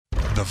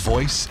The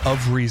voice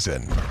of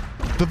reason.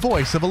 The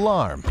voice of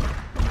alarm.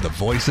 The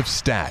voice of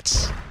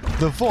stats.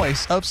 The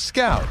voice of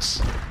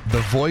scouts. The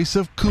voice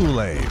of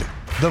Kool-Aid.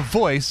 The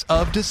voice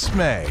of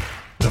dismay.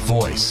 The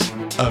voice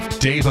of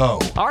Dave-O.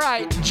 All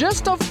right,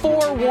 just a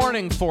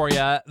forewarning for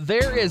you.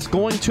 There is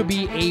going to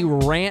be a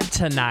rant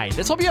tonight.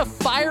 This will be a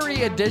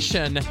fiery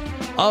edition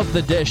of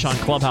The Dish on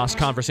Clubhouse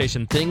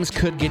Conversation. Things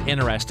could get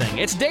interesting.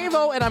 It's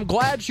Dave-O, and I'm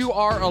glad you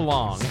are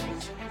along.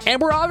 And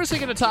we're obviously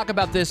going to talk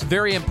about this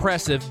very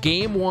impressive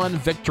Game 1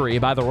 victory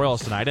by the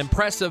Royals tonight.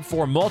 Impressive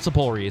for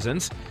multiple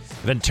reasons.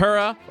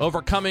 Ventura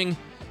overcoming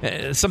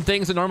some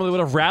things that normally would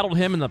have rattled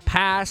him in the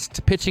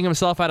past, pitching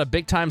himself out of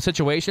big-time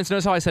situations.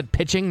 Notice how I said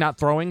pitching, not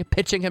throwing,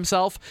 pitching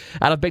himself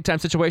out of big-time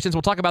situations.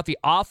 We'll talk about the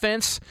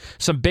offense,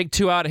 some big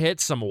two-out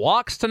hits, some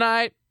walks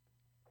tonight.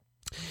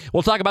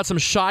 We'll talk about some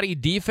shoddy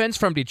defense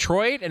from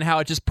Detroit and how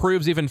it just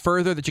proves even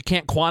further that you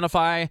can't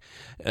quantify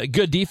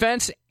good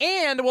defense.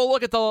 And we'll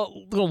look at the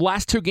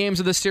last two games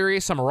of the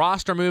series, some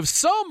roster moves,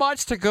 so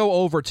much to go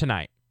over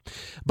tonight.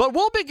 But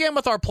we'll begin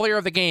with our player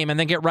of the game and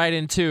then get right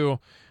into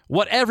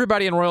what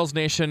everybody in Royals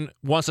Nation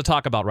wants to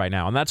talk about right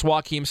now, and that's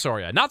Joakim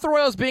Soria. Not the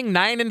Royals being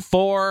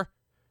 9-4,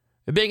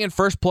 being in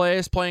first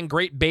place, playing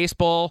great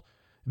baseball,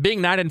 being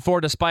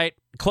 9-4 despite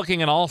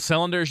clicking in all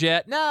cylinders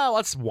yet. No,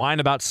 let's whine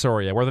about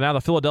Soria. We're now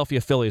the Philadelphia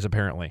Phillies,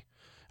 apparently.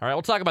 All right,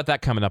 we'll talk about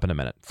that coming up in a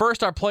minute.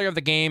 First, our player of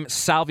the game,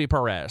 Salvy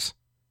Perez.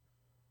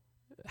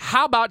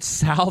 How about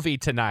Salvy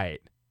tonight?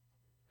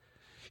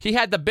 He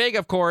had the big,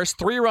 of course,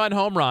 3-run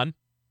home run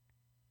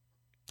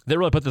that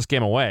really put this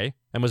game away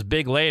and was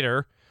big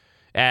later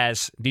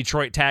as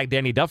Detroit tagged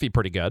Danny Duffy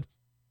pretty good.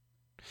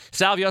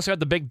 Salvy also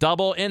had the big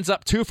double, ends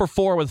up 2 for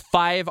 4 with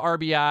 5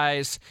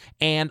 RBIs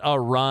and a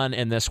run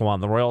in this one.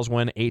 The Royals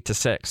win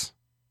 8-6.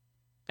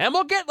 And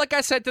we'll get, like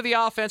I said, to the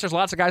offense. There's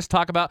lots of guys to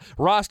talk about.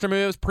 Roster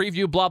moves,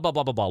 preview, blah, blah,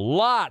 blah, blah, blah.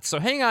 Lots. So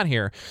hang on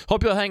here.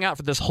 Hope you'll hang out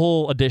for this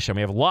whole edition.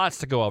 We have lots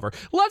to go over.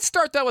 Let's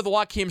start that with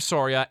Joakim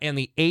Soria in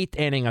the 8th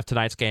inning of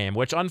tonight's game,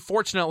 which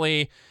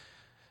unfortunately,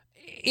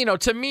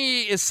 to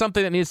me is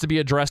something that needs to be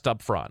addressed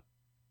up front.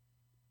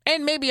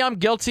 And maybe I'm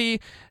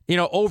guilty,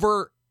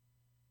 over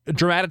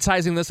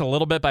dramatizing this a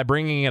little bit by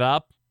bringing it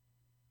up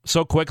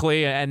so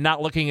quickly and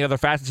not looking at other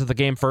facets of the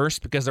game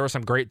first, because there were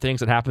some great things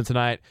that happened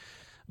tonight.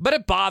 But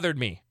it bothered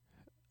me,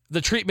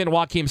 the treatment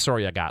Joakim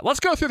Soria got. Let's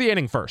go through the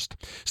inning first.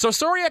 So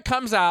Soria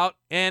comes out,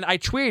 and I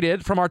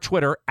tweeted from our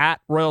Twitter,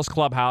 @Royals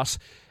Clubhouse,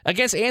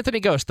 against Anthony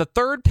Ghost. The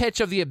third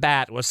pitch of the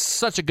at-bat was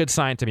such a good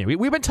sign to me.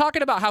 We've been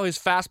talking about how his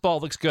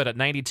fastball looks good at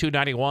 92,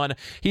 91.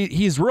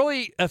 He's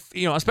really,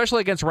 especially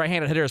against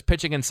right-handed hitters,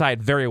 pitching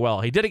inside very well.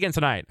 He did again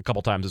tonight a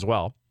couple times as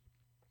well.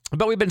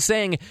 But we've been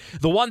saying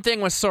the one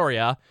thing with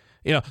Soria,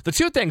 the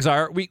two things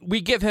are we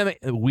give him,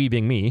 we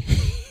being me,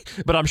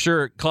 but I'm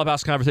sure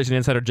Clubhouse Conversation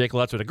insider Jake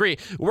Lutz would agree,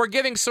 we're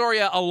giving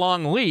Soria a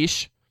long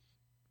leash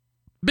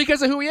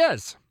because of who he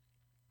is.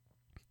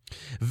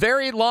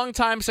 Very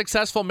long-time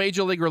successful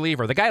major league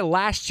reliever. The guy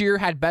last year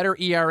had better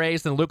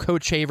ERAs than Luke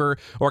Hochevar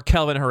or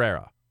Kelvin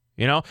Herrera.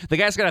 The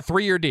guy's got a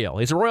 3-year deal.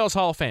 He's a Royals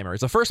Hall of Famer.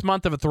 It's the first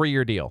month of a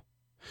 3-year deal.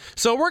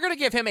 So we're going to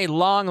give him a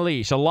long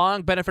leash, a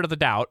long benefit of the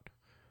doubt,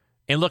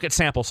 and look at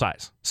sample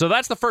size. So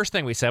that's the first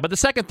thing we said. But the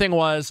second thing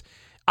was,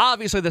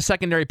 obviously the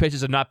secondary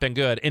pitches have not been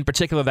good. In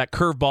particular, that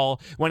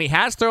curveball, when he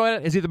has thrown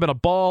it, it's either been a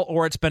ball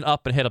or it's been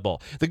up and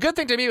hittable. The good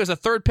thing to me was the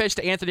third pitch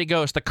to Anthony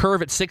Ghost, the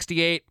curve at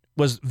 68,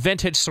 was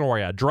vintage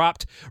Soria.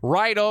 Dropped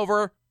right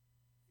over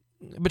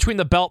between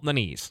the belt and the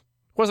knees.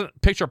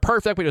 Wasn't picture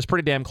perfect, but it was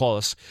pretty damn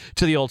close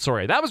to the old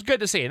Soria. That was good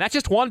to see. And that's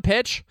just one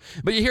pitch.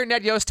 But you hear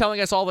Ned Yost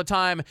telling us all the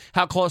time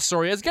how close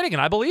Soria is getting.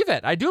 And I believe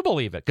it. I do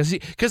believe it. Because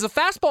the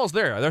fastball's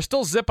there. There's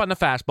still zip on the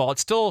fastball.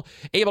 It's still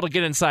able to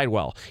get inside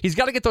well. He's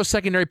got to get those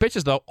secondary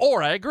pitches, though.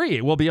 Or I agree,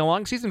 it will be a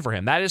long season for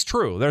him. That is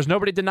true. There's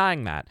nobody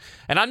denying that.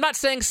 And I'm not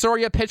saying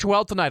Soria pitched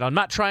well tonight. I'm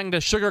not trying to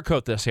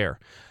sugarcoat this here.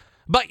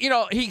 But,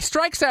 he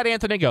strikes at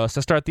Anthony Ghost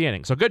to start the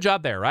inning. So good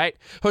job there, right?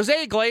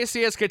 Jose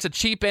Iglesias gets a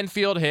cheap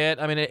infield hit.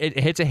 I mean, it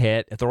hits a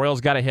hit. If the Royals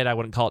got a hit, I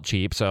wouldn't call it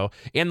cheap. So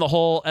in the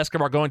hole,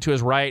 Escobar going to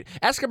his right.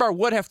 Escobar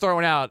would have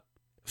thrown out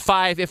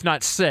 5, if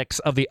not 6,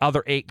 of the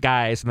other 8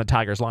 guys in the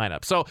Tigers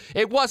lineup. So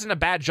it wasn't a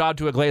bad job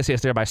to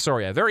Iglesias there by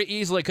Soria. Very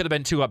easily could have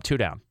been 2 up, 2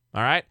 down.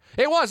 All right?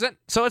 It wasn't,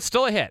 so it's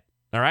still a hit.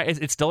 All right,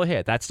 it's still a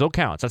hit. That still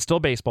counts. That's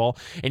still baseball,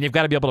 and you've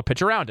got to be able to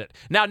pitch around it.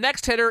 Now,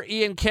 next hitter,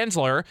 Ian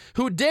Kinsler,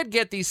 who did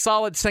get the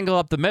solid single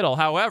up the middle.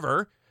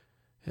 However,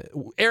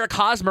 Eric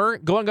Hosmer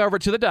going over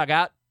to the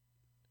dugout,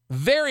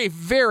 very,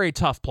 very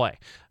tough play.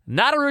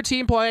 Not a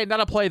routine play, not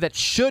a play that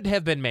should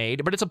have been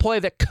made, but it's a play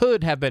that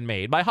could have been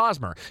made by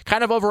Hosmer.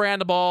 Kind of overran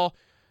the ball,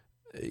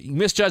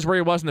 misjudged where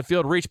he was in the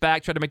field, reached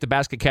back, tried to make the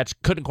basket catch,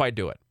 couldn't quite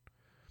do it.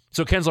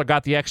 So Kinsler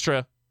got the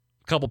extra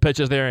couple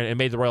pitches there and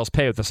made the Royals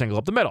pay with the single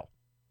up the middle.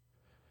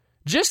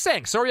 Just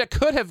saying, Soria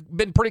could have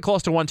been pretty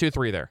close to 1, 2,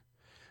 3 there.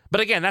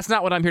 But again, that's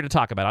not what I'm here to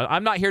talk about.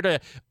 I'm not here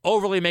to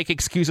overly make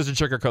excuses and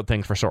sugarcoat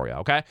things for Soria,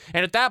 okay?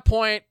 And at that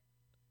point,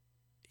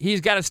 he's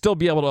got to still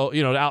be able to,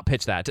 to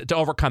outpitch that, to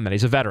overcome that.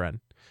 He's a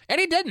veteran.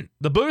 And he didn't.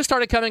 The boos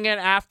started coming in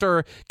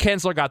after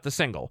Kinsler got the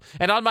single.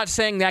 And I'm not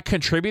saying that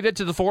contributed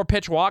to the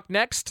 4-pitch walk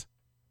next.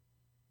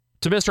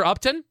 to Mr.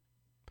 Upton.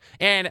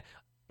 And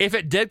if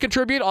it did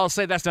contribute, I'll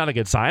say that's not a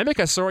good sign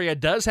because Soria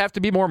does have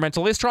to be more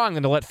mentally strong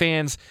than to let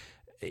fans,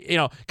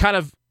 kind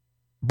of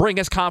bring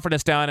his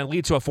confidence down and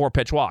lead to a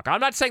 4-pitch walk.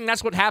 I'm not saying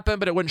that's what happened,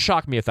 but it wouldn't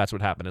shock me if that's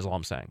what happened, is all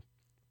I'm saying.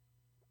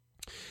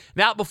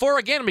 Now, before,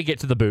 again, we get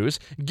to the booze,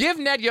 give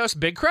Ned Yost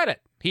big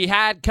credit. He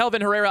had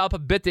Kelvin Herrera up a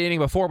bit the inning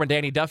before when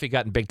Danny Duffy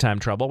got in big-time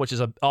trouble, which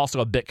is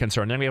also a bit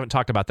concerning. We haven't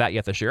talked about that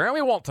yet this year, and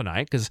we won't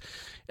tonight because,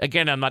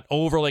 again, I'm not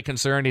overly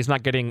concerned. He's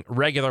not getting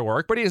regular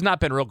work, but he's not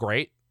been real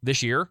great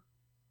this year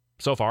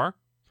so far.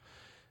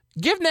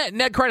 Give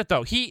Ned credit,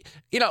 though. He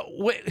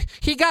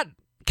got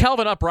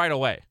Kelvin up right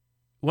away.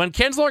 When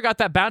Kinsler got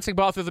that bouncing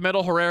ball through the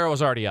middle, Herrera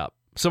was already up.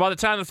 So by the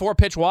time the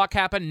 4-pitch walk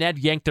happened, Ned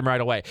yanked him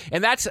right away.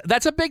 And that's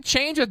a big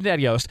change with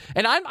Ned Yost.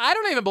 And I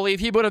don't even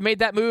believe he would have made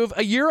that move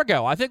a year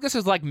ago. I think this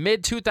is like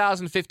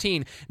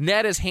mid-2015.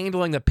 Ned is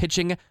handling the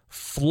pitching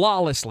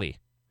flawlessly.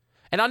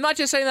 And I'm not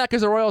just saying that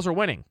because the Royals are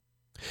winning.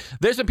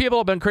 There's been people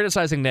who have been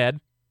criticizing Ned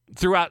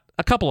throughout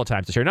a couple of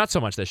times this year. Not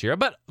so much this year,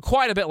 but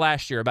quite a bit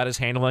last year about his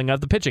handling of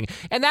the pitching.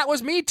 And that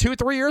was me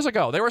 2-3 years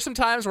ago. There were some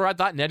times where I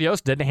thought Ned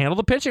Yost didn't handle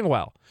the pitching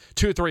well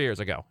 2-3 years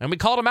ago. And we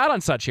called him out on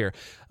such here.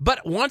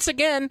 But once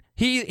again,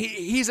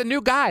 he's a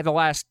new guy the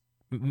last,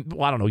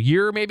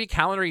 year, maybe,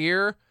 calendar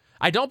year.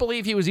 I don't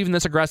believe he was even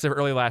this aggressive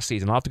early last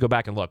season. I'll have to go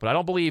back and look. But I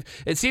don't believe,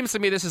 it seems to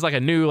me this is like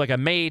a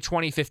May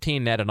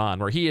 2015 Ned and on,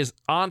 where he is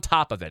on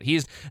top of it.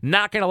 He's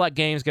not going to let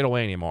games get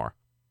away anymore.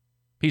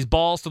 He's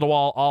balls to the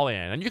wall, all in.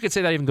 And you could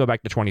say that even go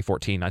back to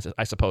 2014,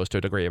 I suppose, to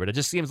a degree. But it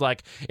just seems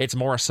like it's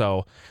more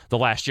so the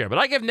last year. But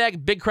I give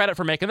Ned big credit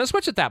for making the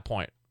switch at that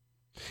point.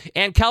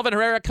 And Kelvin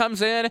Herrera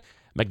comes in.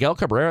 Miguel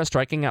Cabrera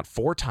striking out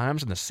 4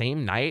 times in the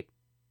same night.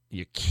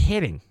 You're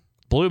kidding.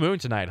 Blue moon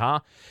tonight, huh?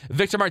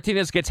 Victor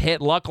Martinez gets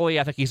hit. Luckily,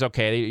 I think he's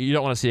okay. You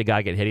don't want to see a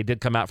guy get hit. He did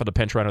come out for the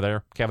pinch runner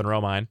there, Kevin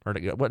Romine.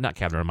 Not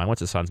Kevin Romine.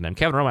 What's his son's name?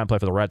 Kevin Romine played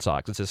for the Red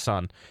Sox. It's his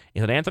son.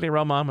 Is it Anthony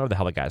Romine? Whatever the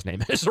hell the guy's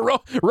name is.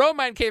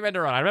 Romine came in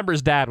to run. I remember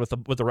his dad with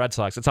the Red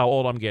Sox. That's how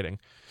old I'm getting.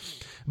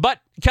 But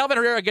Kelvin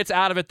Herrera gets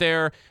out of it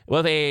there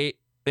with a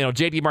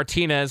JD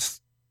Martinez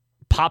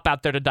pop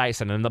out there to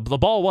Dyson. And the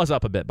ball was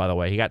up a bit, by the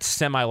way. He got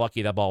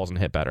semi-lucky that ball wasn't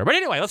hit better. But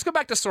anyway, let's go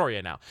back to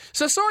Soria now.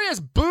 So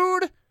Soria's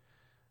booed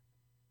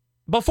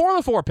before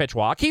the 4-pitch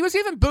walk. He was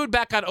even booed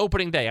back on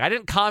opening day. I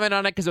didn't comment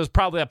on it because it was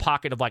probably a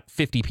pocket of like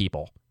 50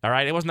 people. All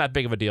right? It wasn't that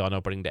big of a deal on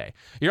opening day.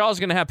 You're always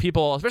going to have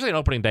people, especially on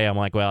opening day, I'm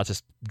like, well, it's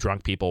just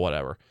drunk people,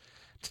 whatever.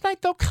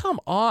 Tonight, though, come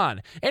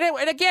on.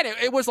 And again,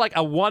 it was like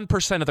a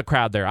 1% of the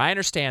crowd there. I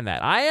understand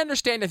that. I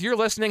understand if you're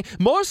listening,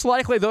 most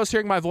likely those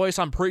hearing my voice,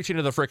 I'm preaching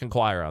to the freaking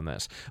choir on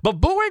this. But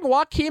booing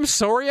Joakim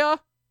Soria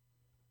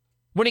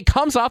when he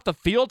comes off the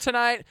field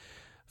tonight,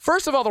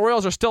 first of all, the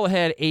Royals are still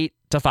ahead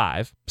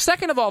 8-5.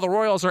 Second of all, the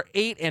Royals are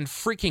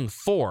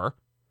 8-4.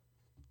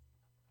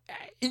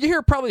 You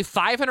hear probably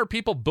 500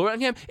 people booing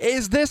him.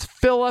 Is this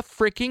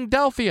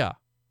Philadelphia?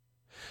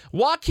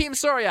 Joakim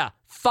Soria,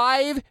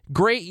 5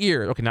 great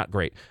years. Okay, not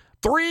great.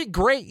 3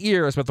 great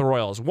years with the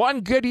Royals.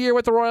 1 good year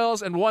with the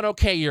Royals and 1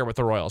 okay year with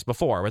the Royals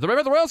before.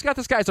 Remember, the Royals got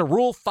this guy as a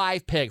Rule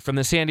 5 pick from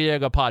the San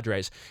Diego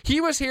Padres. He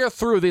was here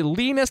through the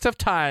leanest of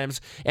times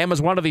and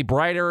was one of the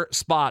brighter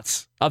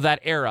spots of that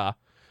era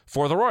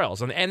for the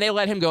Royals. And they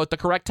let him go at the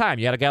correct time.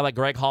 You had a guy like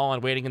Greg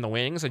Holland waiting in the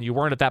wings, and you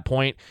weren't at that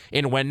point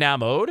in win-now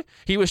mode.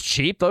 He was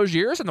cheap those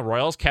years, and the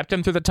Royals kept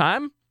him through the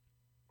time,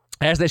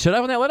 as they should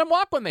have, and they let him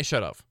walk when they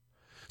should have.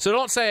 So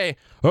don't say,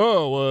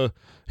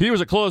 he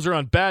was a closer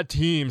on bad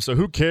teams, so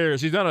who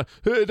cares? It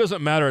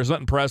doesn't matter. It's not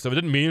impressive. It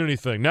didn't mean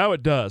anything. Now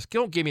it does.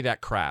 Don't give me that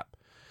crap.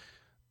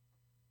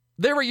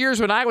 There were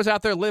years when I was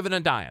out there living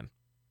and dying,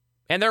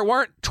 and there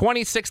weren't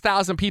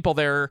 26,000 people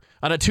there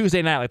on a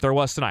Tuesday night like there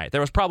was tonight.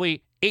 There was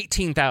probably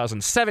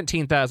 18,000,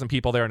 17,000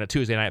 people there on a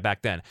Tuesday night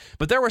back then.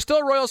 But there were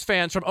still Royals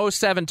fans from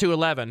 07 to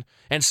 11,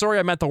 and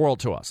Soria meant the world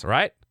to us,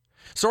 right?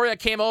 Soria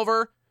came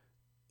over,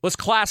 was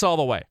class all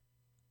the way.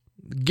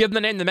 Give him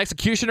the name the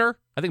Executioner.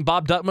 I think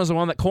Bob Dutton was the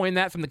one that coined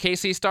that from the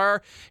KC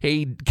Star.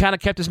 He kind of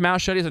kept his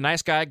mouth shut. He's a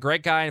nice guy,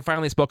 great guy, and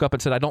finally spoke up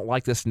and said, I don't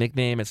like this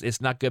nickname. It's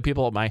not good.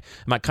 People in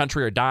my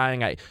country are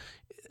dying.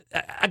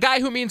 A guy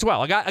who means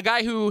well, a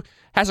guy who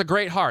has a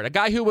great heart, a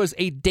guy who was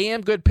a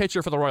damn good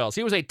pitcher for the Royals.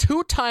 He was a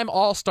 2-time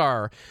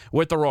All-Star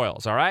with the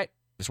Royals, all right?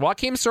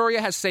 Joakim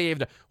Soria has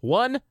saved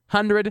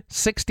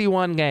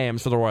 161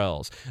 games for the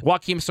Royals.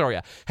 Joakim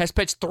Soria has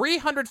pitched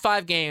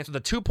 305 games with a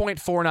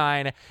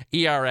 2.49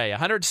 ERA,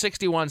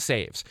 161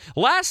 saves.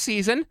 Last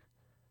season,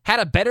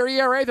 had a better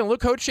ERA than Luke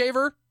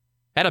Hochshaver,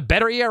 had a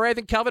better ERA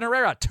than Kelvin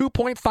Herrera,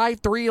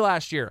 2.53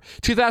 last year.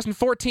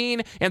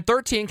 2014 and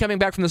 13 coming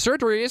back from the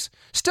surgeries,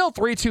 still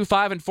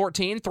 3.25 and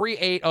 14,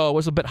 3.80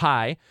 was a bit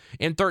high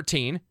in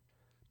 13.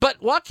 But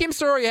Joakim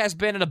Soria has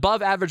been an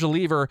above-average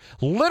reliever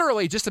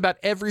literally just about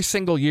every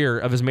single year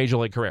of his Major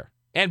League career.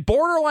 And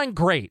borderline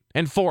great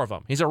in 4 of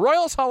them. He's a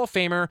Royals Hall of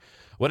Famer,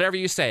 whatever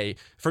you say,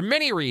 for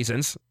many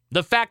reasons.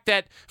 The fact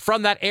that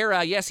from that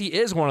era, yes, he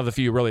is one of the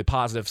few really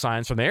positive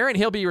signs from there, and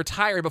he'll be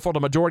retired before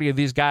the majority of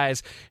these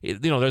guys,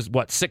 there's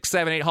 6,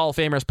 7, 8 Hall of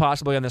Famers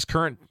possibly on this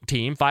current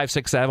team, 5,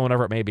 6, 7,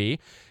 whatever it may be.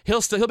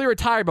 He'll be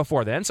retired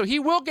before then, so he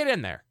will get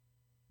in there.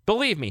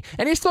 Believe me.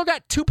 And he's still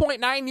got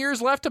 2.9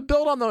 years left to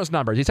build on those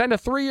numbers. He signed a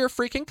 3-year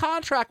freaking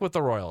contract with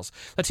the Royals.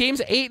 The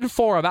team's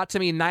 8-4, about to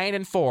be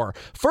 9-4.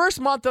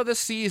 First month of the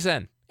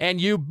season, and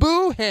you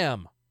boo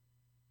him.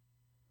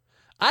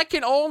 I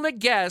can only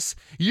guess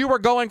you were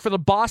going for the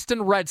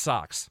Boston Red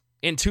Sox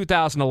in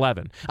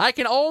 2011. I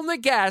can only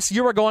guess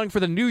you were going for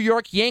the New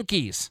York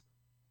Yankees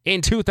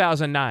in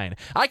 2009.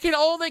 I can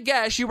only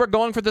guess you were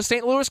going for the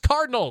St. Louis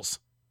Cardinals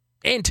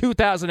in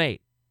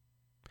 2008.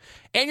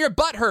 And you're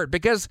butthurt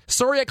because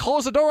Soria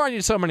closed the door on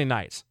you so many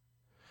nights.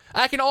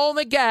 I can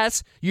only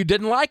guess you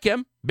didn't like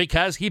him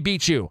because he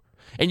beat you.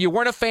 And you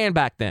weren't a fan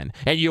back then.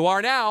 And you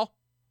are now.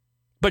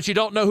 But you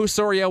don't know who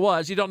Soria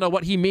was. You don't know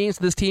what he means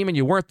to this team, and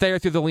you weren't there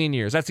through the lean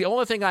years. That's the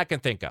only thing I can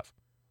think of.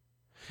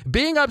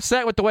 Being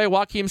upset with the way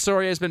Joakim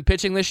Soria has been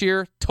pitching this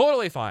year,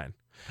 totally fine.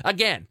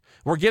 Again,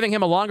 we're giving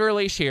him a longer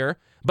leash here.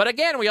 But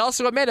again, we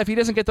also admit if he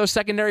doesn't get those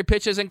secondary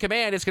pitches in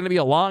command, it's going to be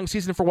a long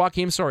season for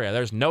Joakim Soria.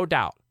 There's no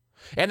doubt.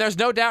 And there's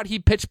no doubt he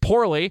pitched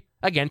poorly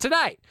again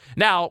tonight.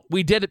 Now,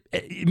 we did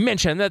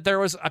mention that there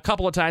was a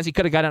couple of times he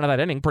could have got out of that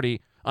inning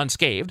pretty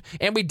unscathed.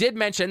 And we did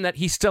mention that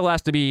he still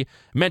has to be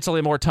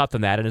mentally more tough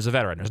than that and is a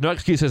veteran. There's no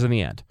excuses in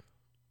the end.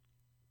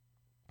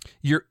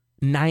 You're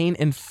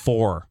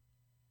 9-4.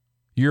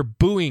 You're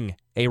booing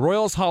a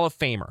Royals Hall of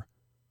Famer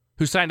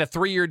who signed a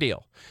 3-year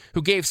deal,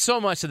 who gave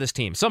so much to this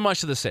team, so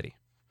much to the city.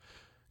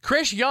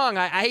 Chris Young,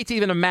 I hate to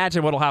even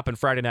imagine what will happen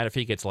Friday night if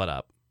he gets let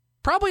up.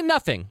 Probably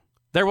nothing.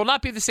 There will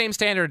not be the same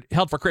standard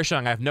held for Chris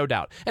Young, I have no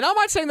doubt. And I'm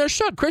not saying there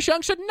should. Chris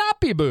Young should not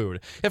be booed.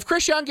 If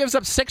Chris Young gives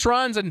up 6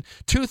 runs and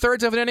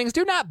 2/3 of an innings,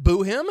 do not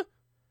boo him.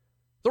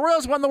 The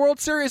Royals won the World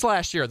Series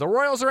last year. The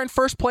Royals are in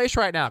first place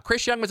right now.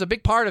 Chris Young was a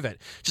big part of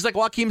it, just like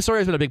Joakim Soria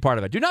has been a big part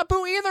of it. Do not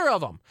boo either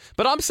of them.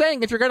 But I'm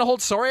saying if you're going to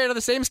hold Soria to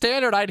the same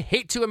standard, I'd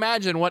hate to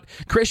imagine what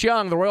Chris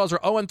Young, the Royals are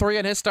 0-3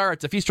 in his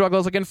starts. If he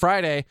struggles again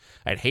Friday,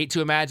 I'd hate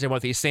to imagine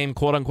what these same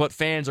quote-unquote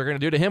fans are going to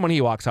do to him when he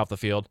walks off the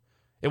field.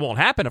 It won't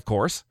happen, of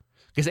course.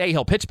 Because A,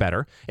 he'll pitch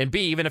better, and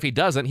B, even if he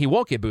doesn't, he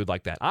won't get booed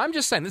like that. I'm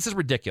just saying, this is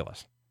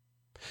ridiculous.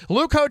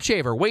 Luke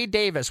Hochevar, Wade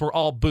Davis were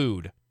all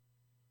booed.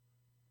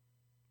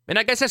 And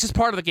I guess that's just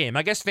part of the game.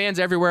 I guess fans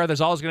everywhere, there's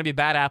always going to be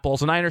bad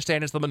apples, and I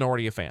understand it's the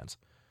minority of fans.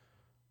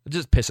 It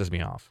just pisses me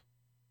off.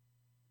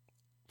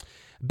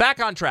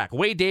 Back on track.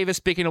 Wade Davis,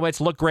 speaking of which,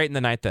 looked great in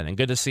the ninth inning.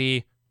 Good to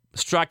see.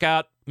 Struck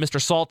out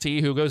Mr. Salty,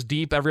 who goes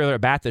deep every other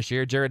at-bat this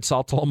year. Jared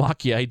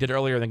Saltalamacchia, he did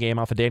earlier in the game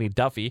off of Danny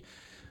Duffy.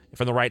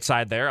 From the right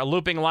side there. A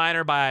looping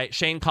liner by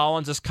Shane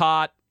Collins is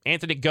caught.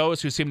 Anthony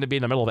Gose, who seemed to be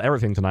in the middle of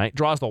everything tonight,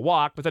 draws the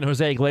walk, but then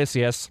Jose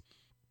Iglesias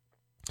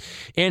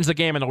ends the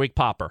game in a weak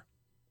popper.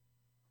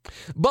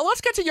 But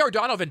let's get to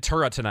Yordano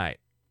Ventura tonight.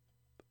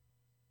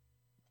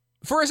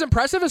 For as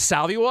impressive as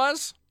Salvi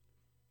was,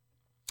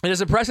 and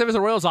as impressive as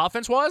the Royals'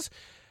 offense was,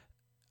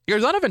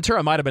 Yordano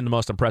Ventura might have been the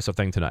most impressive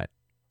thing tonight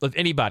of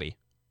anybody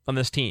on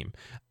this team.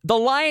 The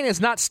line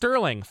is not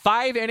sterling.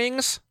 5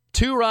 innings,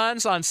 2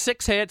 runs on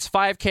 6 hits,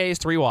 5 Ks,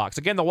 3 walks.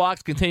 Again, the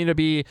walks continue to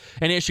be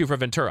an issue for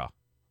Ventura.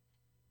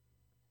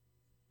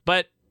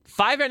 But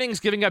 5 innings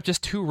giving up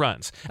just 2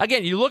 runs.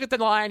 Again, you look at the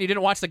line, you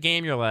didn't watch the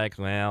game, you're like,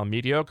 well,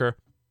 mediocre.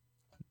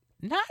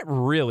 Not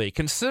really,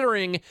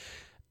 considering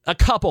a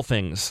couple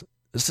things.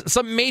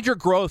 Some major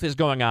growth is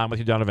going on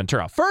with Yordano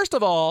Ventura. First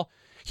of all,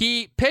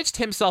 he pitched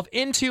himself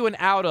into and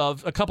out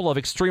of a couple of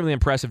extremely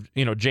impressive,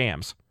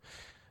 jams.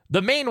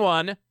 The main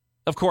one,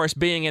 of course,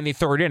 being in the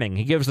 3rd inning.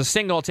 He gives the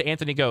single to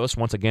Anthony Gose,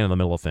 once again in the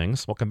middle of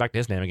things. We'll come back to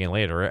his name again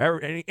later.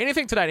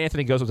 Anything tonight,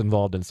 Anthony Gose was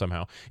involved in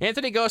somehow.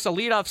 Anthony Gose, a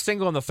leadoff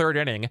single in the 3rd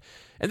inning.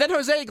 And then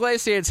Jose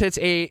Iglesias hits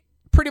a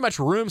pretty much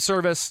room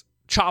service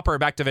chopper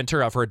back to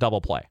Ventura for a double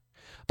play.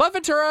 But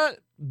Ventura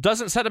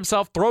doesn't set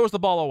himself, throws the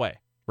ball away,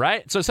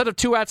 right? So instead of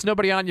 2 outs,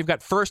 nobody on, you've got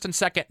 1st and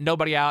 2nd,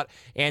 nobody out,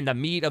 and the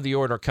meat of the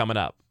order coming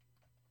up.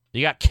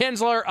 You got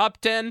Kinsler,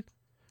 Upton,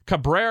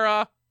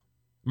 Cabrera,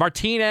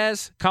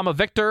 Martinez,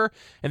 Victor,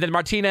 and then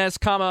Martinez,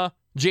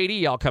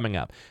 JD all coming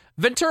up.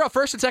 Ventura,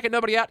 1st and 2nd,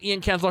 nobody out.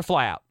 Ian Kinsler,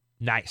 fly out.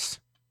 Nice.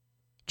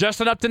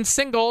 Justin Upton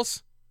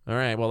singles. All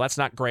right, well, that's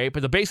not great,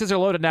 but the bases are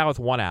loaded now with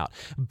 1 out.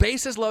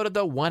 Bases loaded,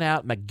 though, 1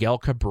 out. Miguel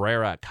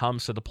Cabrera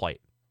comes to the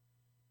plate.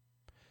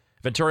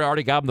 Ventura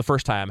already got him the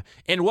first time.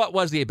 And what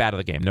was the at-bat of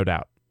the game? No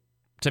doubt.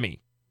 To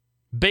me.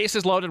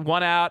 Bases loaded,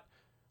 1 out.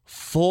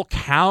 Full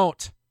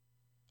count.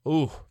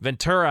 Ooh,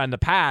 Ventura in the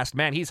past,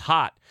 man, he's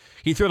hot.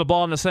 He threw the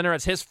ball in the center.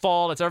 It's his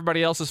fault. It's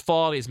everybody else's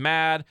fault. He's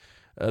mad.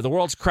 The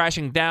world's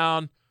crashing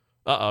down.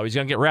 Uh-oh, he's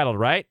going to get rattled,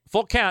 right?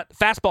 Full count.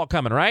 Fastball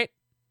coming, right?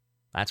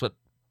 That's what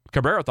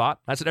Cabrera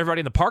thought. That's what everybody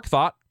in the park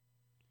thought.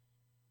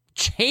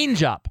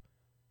 Change up.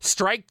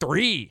 Strike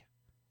 3.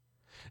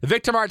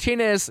 Victor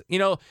Martinez,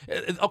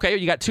 okay,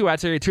 you got 2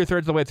 outs here. 2/3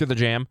 of the way through the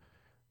jam.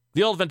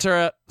 The old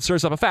Ventura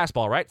serves up a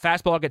fastball, right?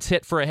 Fastball gets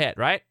hit for a hit,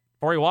 right?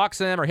 Or he walks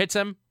him or hits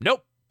him.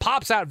 Nope.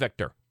 Pops out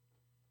Victor.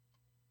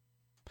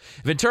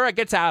 Ventura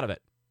gets out of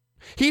it.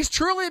 He's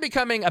truly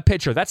becoming a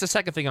pitcher. That's the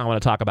second thing I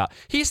want to talk about.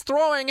 He's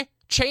throwing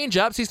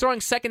change-ups. He's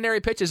throwing secondary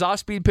pitches,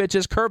 off-speed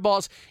pitches,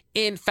 curveballs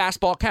in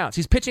fastball counts.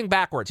 He's pitching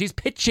backwards. He's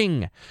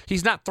pitching.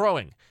 He's not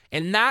throwing.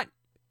 And that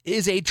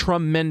is a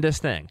tremendous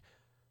thing.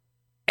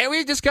 And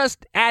we've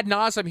discussed ad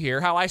nauseum here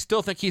how I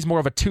still think he's more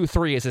of a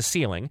 2-3 as his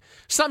ceiling.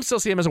 Some still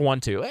see him as a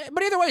 1-2.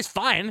 But either way, it's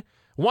fine.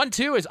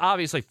 1-2 is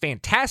obviously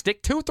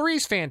fantastic. 2-3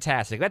 is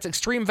fantastic. That's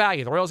extreme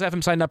value. The Royals have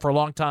him signed up for a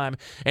long time,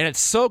 and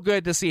it's so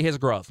good to see his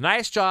growth.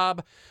 Nice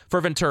job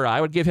for Ventura. I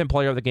would give him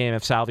player of the game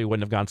if Salvi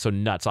wouldn't have gone so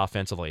nuts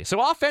offensively.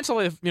 So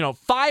offensively,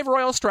 5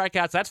 Royals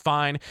strikeouts, that's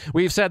fine.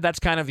 We've said that's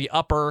kind of the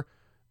upper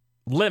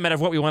limit of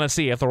what we want to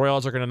see if the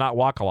Royals are going to not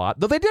walk a lot.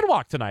 Though they did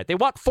walk tonight. They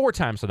walked 4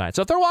 times tonight.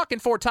 So if they're walking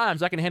 4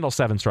 times, I can handle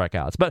 7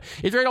 strikeouts. But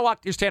if you're going to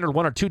walk your standard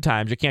 1 or 2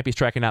 times, you can't be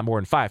striking out more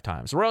than 5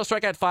 times. The Royals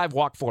strike out 5,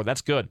 walk 4.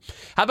 That's good.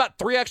 How about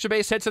 3 extra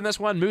base hits in this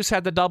one? Moose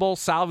had the double,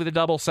 Salvi the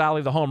double,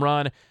 Salvi the home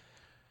run.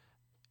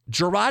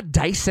 Jarrod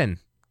Dyson,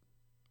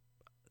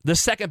 the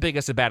second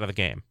biggest at bat of the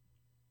game,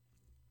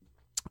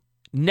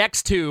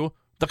 next to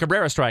the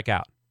Cabrera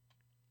strikeout,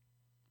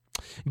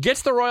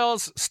 gets the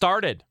Royals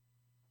started.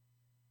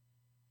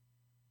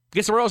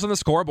 Gets the Royals on the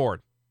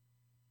scoreboard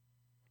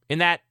in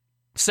that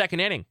second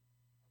inning.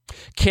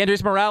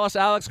 Kendrys Morales,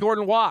 Alex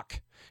Gordon walk.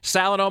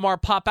 Sal and Omar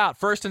pop out.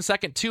 First and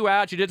second, 2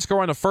 outs. You didn't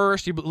score on the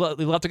first. You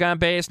left the guy on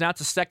base. Now it's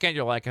the second.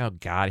 You're like, oh,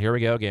 God, here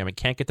we go again. We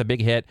can't get the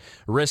big hit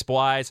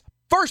wrist-wise.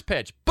 First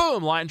pitch,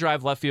 boom, line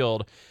drive left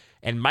field.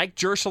 And Mike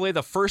Jerschele,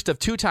 the first of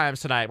 2 times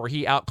tonight where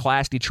he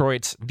outclassed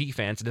Detroit's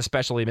defense, and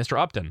especially Mr.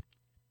 Upton.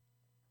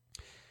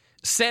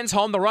 Sends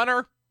home the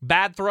runner.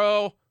 Bad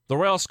throw. The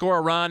Royals score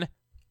a run.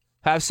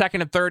 Have second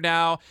and third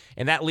now,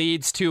 and that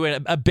leads to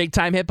a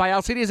big-time hit by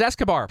Alcides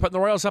Escobar, putting the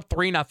Royals up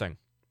 3-0.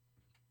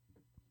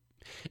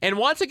 And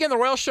once again, the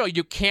Royals show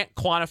you can't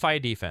quantify a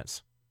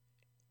defense.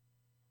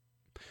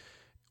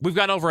 We've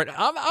gone over it.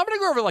 I'm going to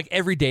go over it like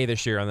every day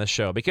this year on this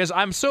show because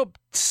I'm so,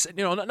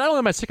 not only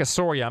am I sick of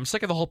Soria, I'm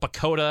sick of the whole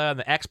Pacoda and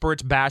the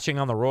experts bashing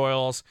on the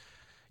Royals.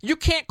 You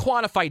can't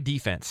quantify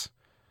defense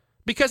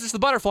because it's the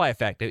butterfly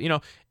effect.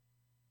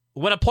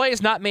 When a play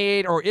is not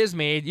made or is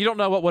made, you don't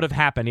know what would have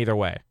happened either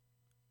way.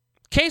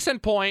 Case in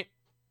point,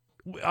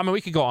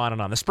 we could go on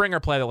and on. The Springer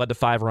play that led to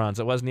 5 runs,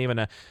 it wasn't even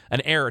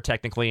an error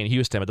technically in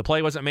Houston, but the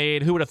play wasn't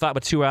made. Who would have thought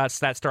with 2 outs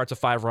that starts a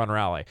 5-run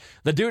rally?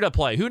 The Duda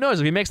play, who knows?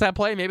 If he makes that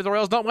play, maybe the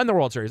Royals don't win the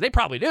World Series. They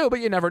probably do, but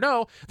you never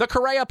know. The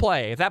Correa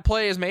play, if that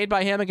play is made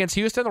by him against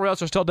Houston, the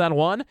Royals are still down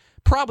 1,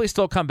 probably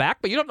still come back,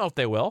 but you don't know if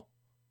they will.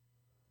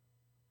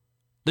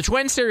 The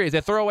Twin Series,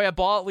 they throw away a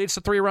ball, it leads to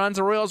 3 runs,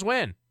 the Royals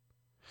win.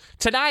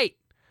 Tonight,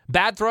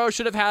 bad throw,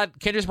 should have had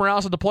Kendrys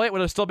Morales at the plate, would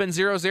have still been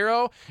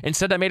 0-0.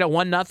 Instead, I made it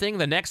 1-0.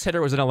 The next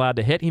hitter wasn't allowed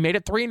to hit. He made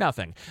it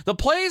 3-0. The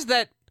plays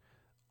that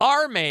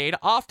are made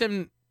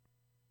often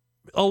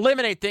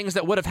eliminate things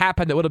that would have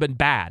happened that would have been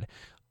bad.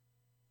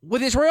 When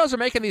these Royals are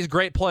making these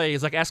great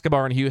plays like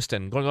Escobar in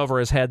Houston, going over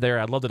his head there,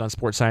 I loved it on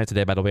Sports Science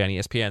today, by the way, on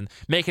ESPN,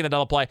 making the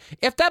double play.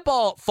 If that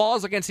ball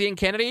falls against Ian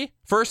Kennedy,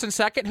 first and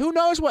second, who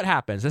knows what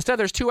happens? Instead,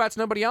 there's 2 outs,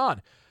 nobody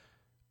on.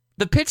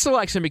 The pitch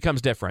selection becomes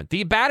different.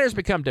 The batters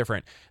become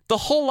different. The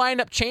whole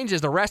lineup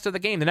changes the rest of the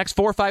game. The next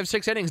 4, 5,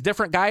 6 innings,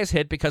 different guys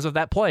hit because of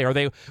that play, or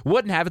they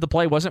wouldn't have if the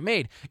play wasn't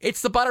made.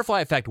 It's the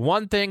butterfly effect.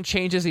 One thing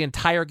changes the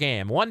entire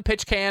game. One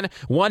pitch can,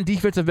 one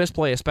defensive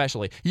misplay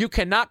especially. You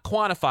cannot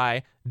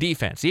quantify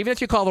defense. Even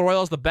if you call the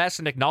Royals the best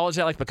and acknowledge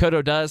that like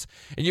Pacoto does,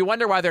 and you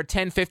wonder why they're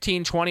 10,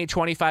 15, 20,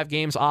 25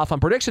 games off on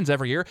predictions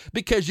every year,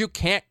 because you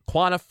can't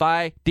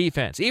quantify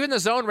defense. Even the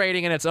zone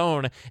rating in its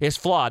own is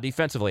flawed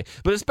defensively,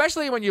 but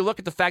especially when you look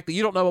at the fact that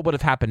you don't know what would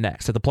have happened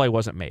next if the play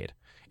wasn't made.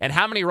 And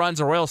how many runs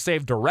the Royals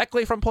saved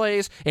directly from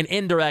plays and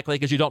indirectly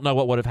because you don't know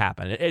what would have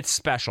happened. It's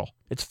special.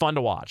 It's fun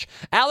to watch.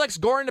 Alex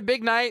Gordon, a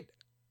big night.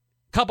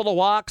 Couple of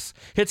walks,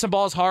 hit some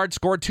balls hard,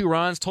 scored 2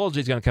 runs. Told you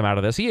he's going to come out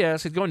of this. He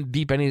is. He's going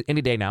deep any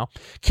day now.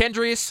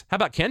 Kendrys, how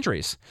about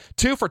Kendrys?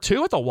 2 for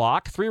 2 with a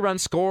walk, 3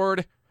 runs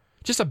scored.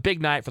 Just a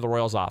big night for the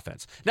Royals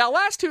offense. Now,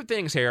 last 2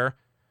 things here.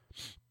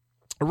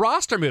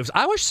 Roster moves.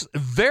 I was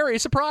very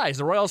surprised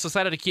the Royals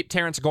decided to keep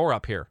Terrence Gore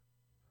up here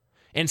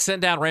and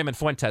send down Raymond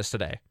Fuentes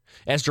today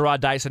as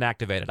Jarrod Dyson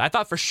activated. I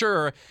thought for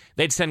sure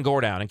they'd send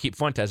Gore down and keep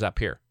Fuentes up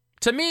here.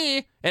 To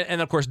me,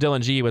 and of course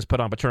Dylan G was put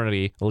on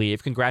paternity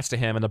leave. Congrats to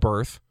him and the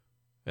birth.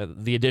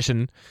 The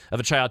addition of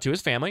a child to his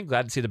family.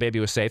 Glad to see the baby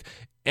was safe.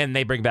 And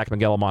they bring back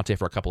Miguel Almonte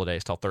for a couple of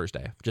days till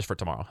Thursday, just for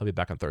tomorrow. He'll be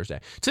back on Thursday.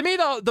 To me,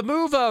 though, the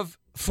move of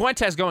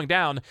Fuentes going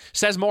down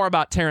says more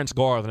about Terrence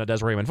Gore than it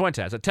does Raymond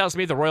Fuentes. It tells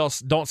me the Royals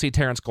don't see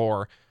Terrence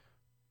Gore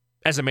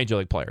as a major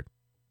league player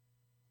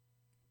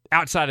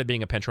outside of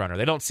being a pinch runner.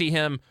 They don't see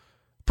him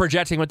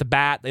projecting with the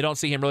bat. They don't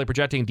see him really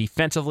projecting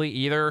defensively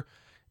either.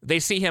 They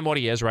see him what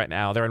he is right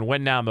now. They're in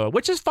win-now mode,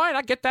 which is fine.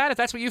 I get that. If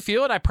that's what you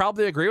feel, and I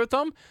probably agree with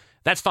them,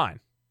 that's fine.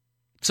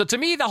 So to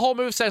me, the whole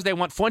move says they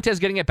want Fuentes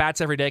getting at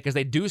bats every day because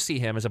they do see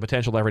him as a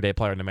potential everyday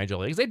player in the major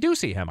leagues. They do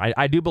see him.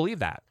 I do believe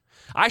that.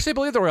 I actually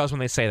believe the Royals when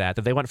they say that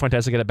they want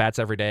Fuentes to get at bats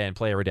every day and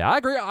play every day. I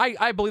agree.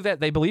 I believe that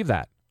they believe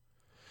that.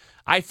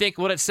 I think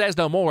what it says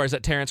no more is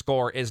that Terrence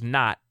Gore is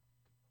not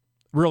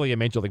really a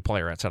major league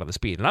player outside of the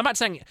speed. And I'm not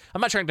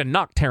trying to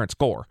knock Terrence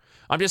Gore.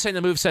 I'm just saying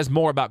the move says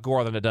more about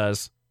Gore than it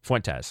does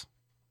Fuentes.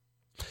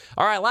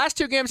 All right, last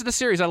two games of the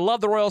series. I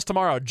love the Royals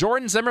tomorrow.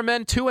 Jordan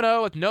Zimmermann,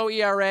 2-0 with no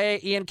ERA.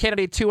 Ian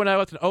Kennedy, 2-0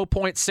 with an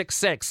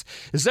 0.66.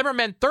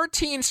 Zimmermann,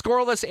 13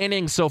 scoreless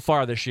innings so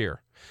far this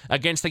year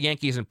against the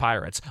Yankees and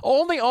Pirates.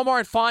 Only Omar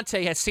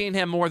Infante has seen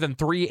him more than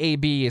 3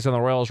 ABs on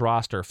the Royals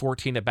roster.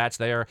 14 at-bats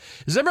there.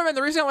 Zimmermann,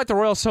 the reason I like the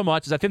Royals so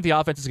much is I think the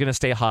offense is going to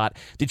stay hot.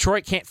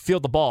 Detroit can't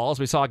field the ball, as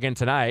we saw again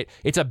tonight.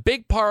 It's a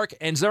big park,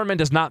 and Zimmermann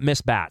does not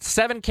miss bats.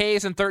 7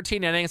 Ks in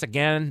 13 innings.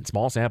 Again,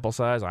 small sample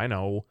size, I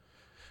know.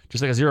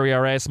 Just like a 0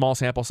 ERA, small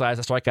sample size,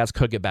 the strikeouts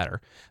could get better.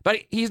 But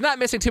he's not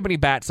missing too many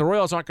bats. The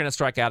Royals aren't going to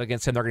strike out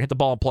against him. They're going to hit the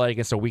ball and play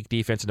against a weak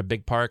defense in a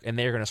big park, and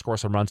they're going to score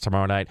some runs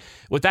tomorrow night.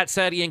 With that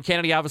said, Ian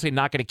Kennedy obviously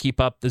not going to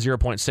keep up the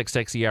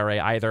 0.66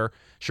 ERA either.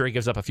 Sure, he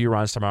gives up a few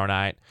runs tomorrow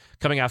night.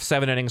 Coming off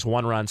 7 innings,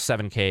 1 run,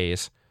 7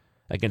 Ks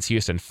against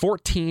Houston.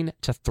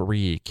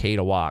 14-3 K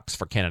to walks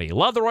for Kennedy.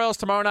 Love the Royals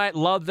tomorrow night.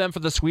 Love them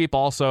for the sweep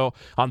also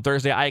on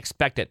Thursday. I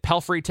expect it.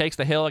 Pelfrey takes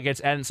the hill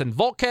against Edinson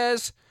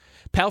Volquez.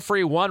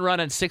 Pelfrey, 1 run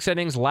in 6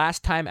 innings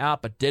last time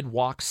out, but did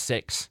walk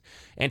 6.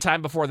 And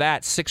time before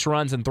that, 6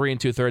 runs in 3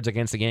 2/3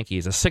 against the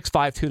Yankees. A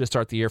 6.52 to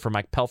start the year for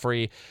Mike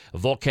Pelfrey.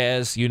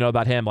 Volquez, you know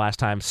about him last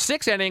time.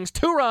 6 innings,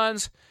 2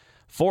 runs,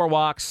 4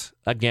 walks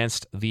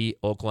against the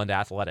Oakland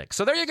Athletics.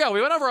 So there you go.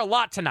 We went over a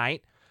lot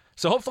tonight.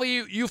 So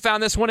hopefully you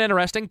found this one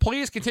interesting.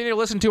 Please continue to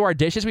listen to our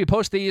dishes. We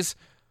post these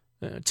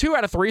 2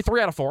 out of 3, 3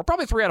 out of 4,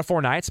 probably 3 out of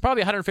 4 nights, probably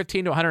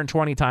 115 to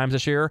 120 times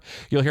this year.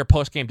 You'll hear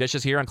post-game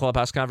dishes here on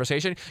Clubhouse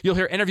Conversation. You'll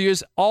hear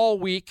interviews all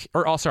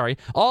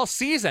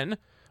season,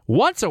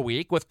 once a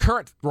week with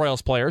current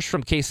Royals players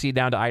from KC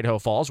down to Idaho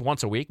Falls,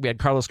 once a week. We had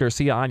Carlos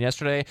Garcia on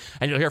yesterday,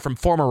 and you'll hear from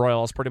former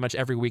Royals pretty much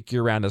every week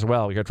year-round as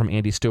well. We heard from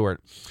Andy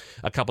Stewart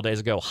a couple days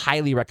ago.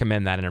 Highly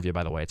recommend that interview,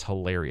 by the way. It's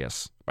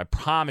hilarious. I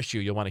promise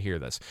you'll want to hear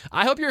this.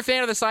 I hope you're a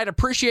fan of the site.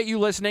 Appreciate you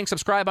listening.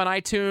 Subscribe on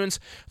iTunes,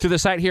 through the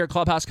site here at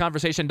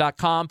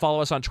clubhouseconversation.com. Follow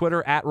us on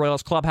Twitter at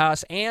Royals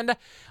Clubhouse and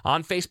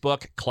on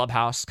Facebook,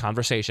 Clubhouse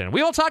Conversation.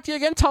 We will talk to you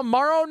again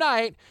tomorrow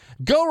night.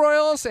 Go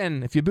Royals,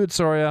 and if you booed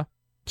Soria,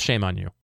 shame on you.